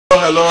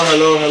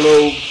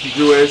Hello,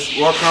 viewers.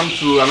 Welcome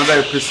to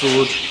another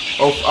episode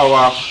of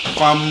our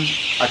farm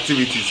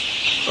activities.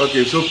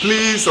 Okay, so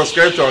please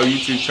subscribe to our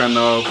YouTube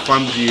channel,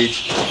 Farm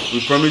GH.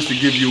 We promise to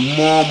give you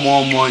more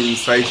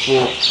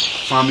insightful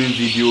farming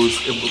videos,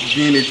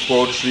 being it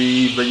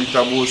poultry,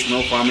 vegetables,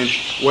 snow farming,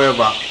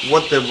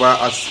 whatever.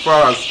 As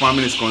far as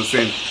farming is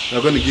concerned,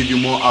 we're going to give you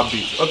more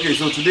updates. Okay,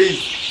 so today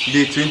is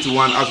day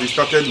 21, as we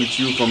started with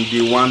you from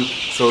day 1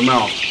 till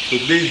now. So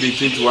today is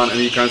day 21, and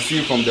you can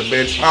see from the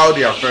birds how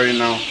they are faring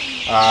now.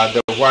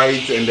 The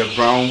white and the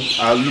brown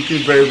are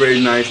looking very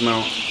nice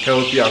now,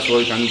 healthy as well.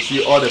 You can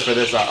see all the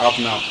feathers are up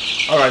now.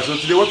 Alright, so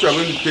today what we are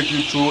going to take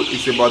you through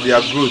is about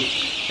their growth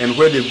and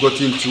where they've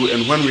gotten to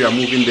and when we are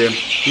moving them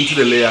into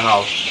the layer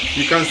house.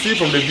 You can see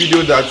from the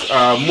video that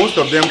most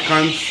of them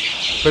can't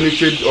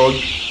penetrate or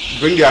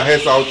bring their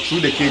heads out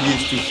through the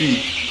cages to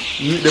feed.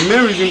 The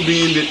main reason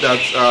being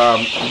that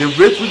the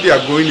rate which they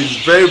are growing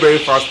is very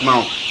fast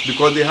now,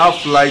 because they have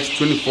light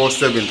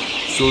 24/7.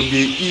 So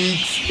they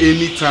eat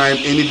anytime,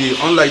 any day,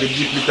 unlike the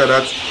deep litter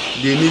that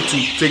they need to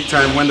take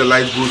time when the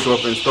light goes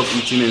off and stop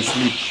eating and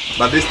sleep.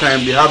 But this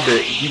time they have the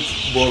heat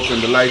bulb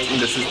and the light in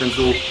the system,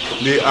 so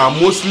they are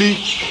mostly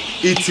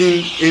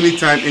eating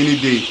anytime, any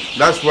day.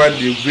 That's why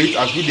the rate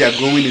at which they are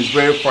growing is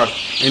very fast,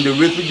 and the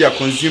rate which they are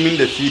consuming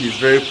the feed is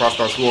very fast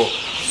as well.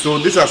 So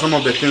these are some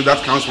of the things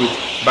that comes with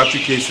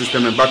battery cage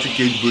system and battery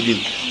cage brooding.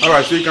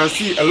 Alright, so you can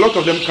see a lot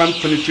of them can't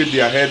penetrate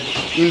their head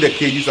in the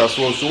cages as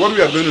well. So what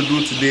we are going to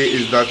do today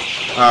is that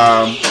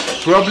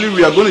probably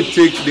we are going to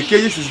take, the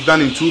cages is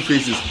done in 2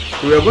 phases.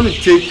 So we are going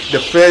to take the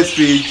first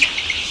phase,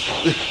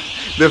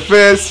 the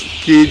first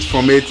cage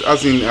from it,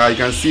 as in you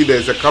can see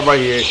there's a cover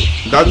here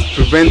that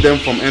prevent them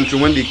from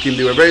entering. When they came,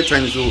 they were very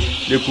tiny, so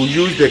they could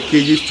use the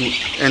cages to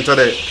enter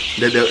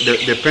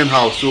the pen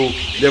house. So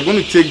they're going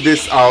to take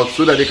this out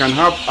so that they can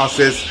have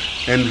access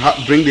and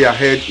bring their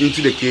head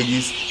into the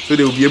cages, so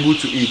they will be able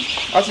to eat.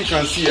 As you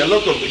can see, a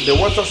lot of the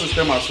water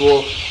system as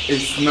well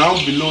is now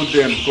below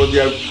them because they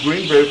are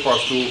growing very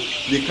fast, so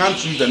they can't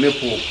use the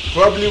nipple.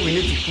 Probably we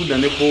need to put the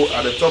nipple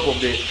at the top of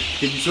the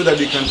cage so that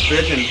they can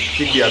stretch and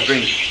take their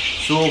drink.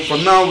 So for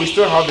now, we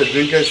still have the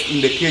drinkers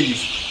in the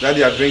cages that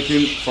they are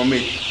drinking from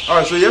it.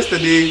 Alright, so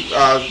yesterday,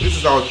 this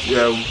is our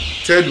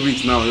 3rd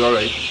week now,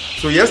 alright.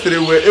 So yesterday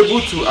we were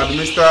able to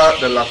administer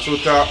the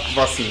Lactota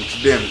vaccine to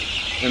them.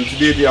 And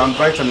today they are on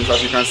vitamins,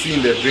 as you can see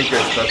in the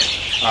drinkers,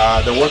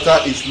 that the water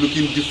is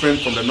looking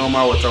different from the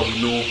normal water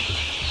we know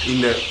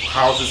in the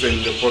houses and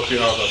in the poultry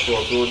house as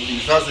well. So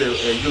it has a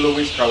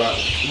yellowish color,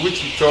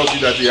 which tells you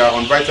that they are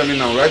on vitamin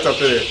now. Right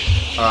after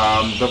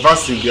the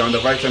vaccine, they are on the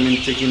vitamin,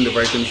 taking the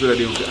vitamin so that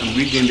they will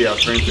regain their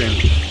strength, and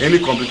any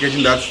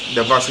complication that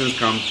the vaccines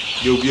come,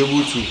 they will be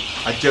able to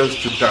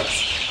adjust to that.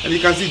 And you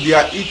can see they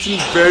are eating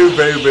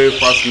very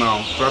fast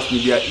now. Trust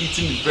me, they are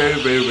eating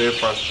very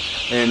fast.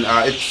 And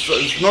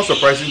it's not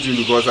surprising to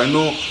me, because I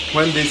know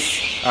when these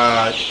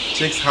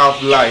chicks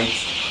have light,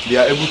 they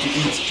are able to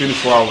eat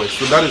 24 hours.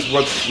 So that is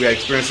what we are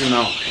experiencing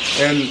now.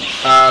 And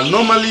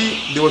normally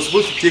they were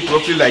supposed to take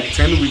roughly like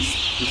 10 weeks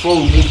before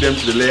we move them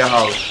to the layer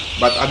house.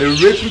 But at the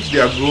rate which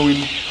they are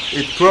growing,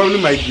 it probably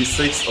might be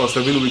 6 or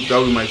 7 weeks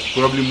that we might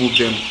probably move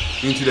them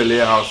into the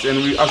layer house. And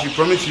as we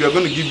promised, we are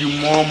going to give you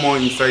more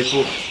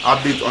insightful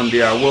updates on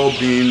their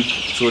well-being,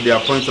 so their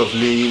point of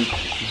laying.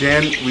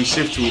 Then we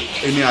shift to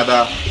any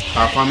other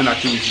farming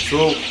activity.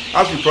 So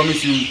as we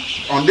promised you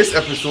on this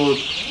episode,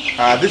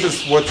 this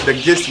is what the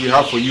gist we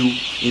have for you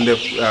in the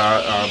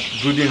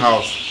brooding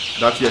house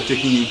that we are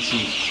taking you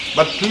through.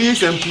 But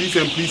please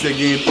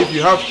again, if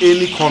you have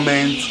any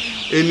comments,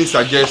 any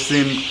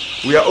suggestion,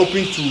 we are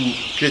open to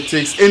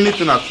critics,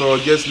 anything at all,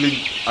 just leave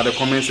at the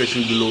comment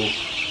section below.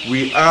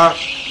 We are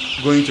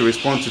going to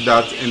respond to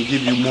that and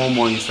give you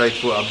more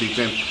insightful updates.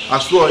 And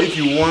as well, if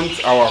you want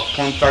our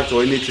contact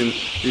or anything,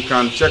 you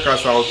can check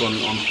us out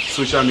on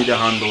social media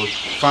handles,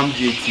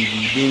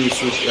 FarmGH, being it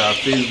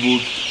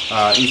Facebook,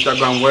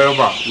 Instagram,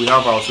 wherever we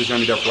have our social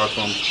media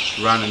platforms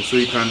running. So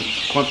you can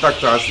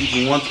contact us if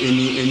you want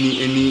any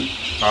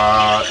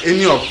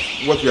of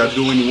what we are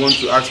doing. You want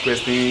to ask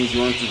questions,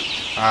 you want to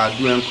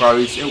do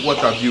inquiries, what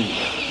have you.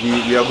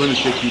 We are going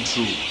to take you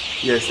through.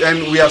 Yes,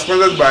 and we are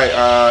sponsored by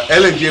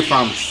L&J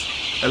Farms.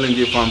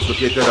 L&J Farms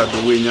located at the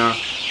Wenya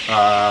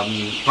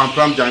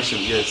Pram Junction.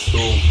 Yes, so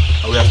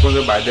we are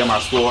sponsored by them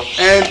as well.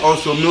 And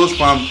also Mills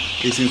Farm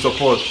is in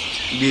support.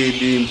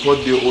 They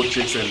import their old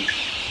chicks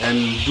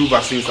and do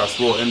vaccines as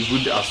well and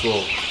brood as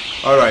well.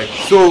 Alright,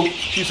 so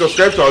please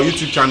subscribe to our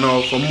YouTube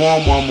channel for more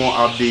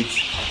updates,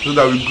 so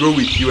that we grow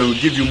with you and we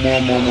give you more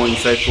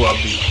insightful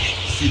updates.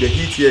 See, the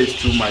heat here is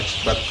too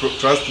much, but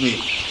trust me,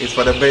 it's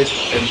for the best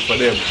and for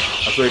them.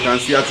 So you can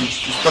see as it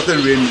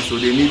started raining, so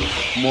they need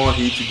more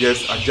heat to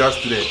just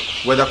adjust to the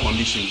weather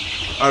conditions.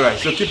 Alright,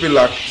 so keep it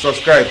locked.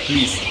 Subscribe,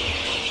 please.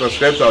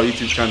 Subscribe to our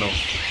YouTube channel.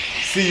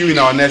 See you in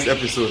our next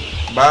episode.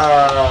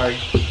 Bye.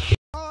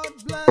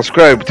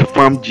 Subscribe to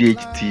Farm GH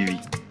TV.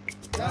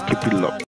 Keep it locked.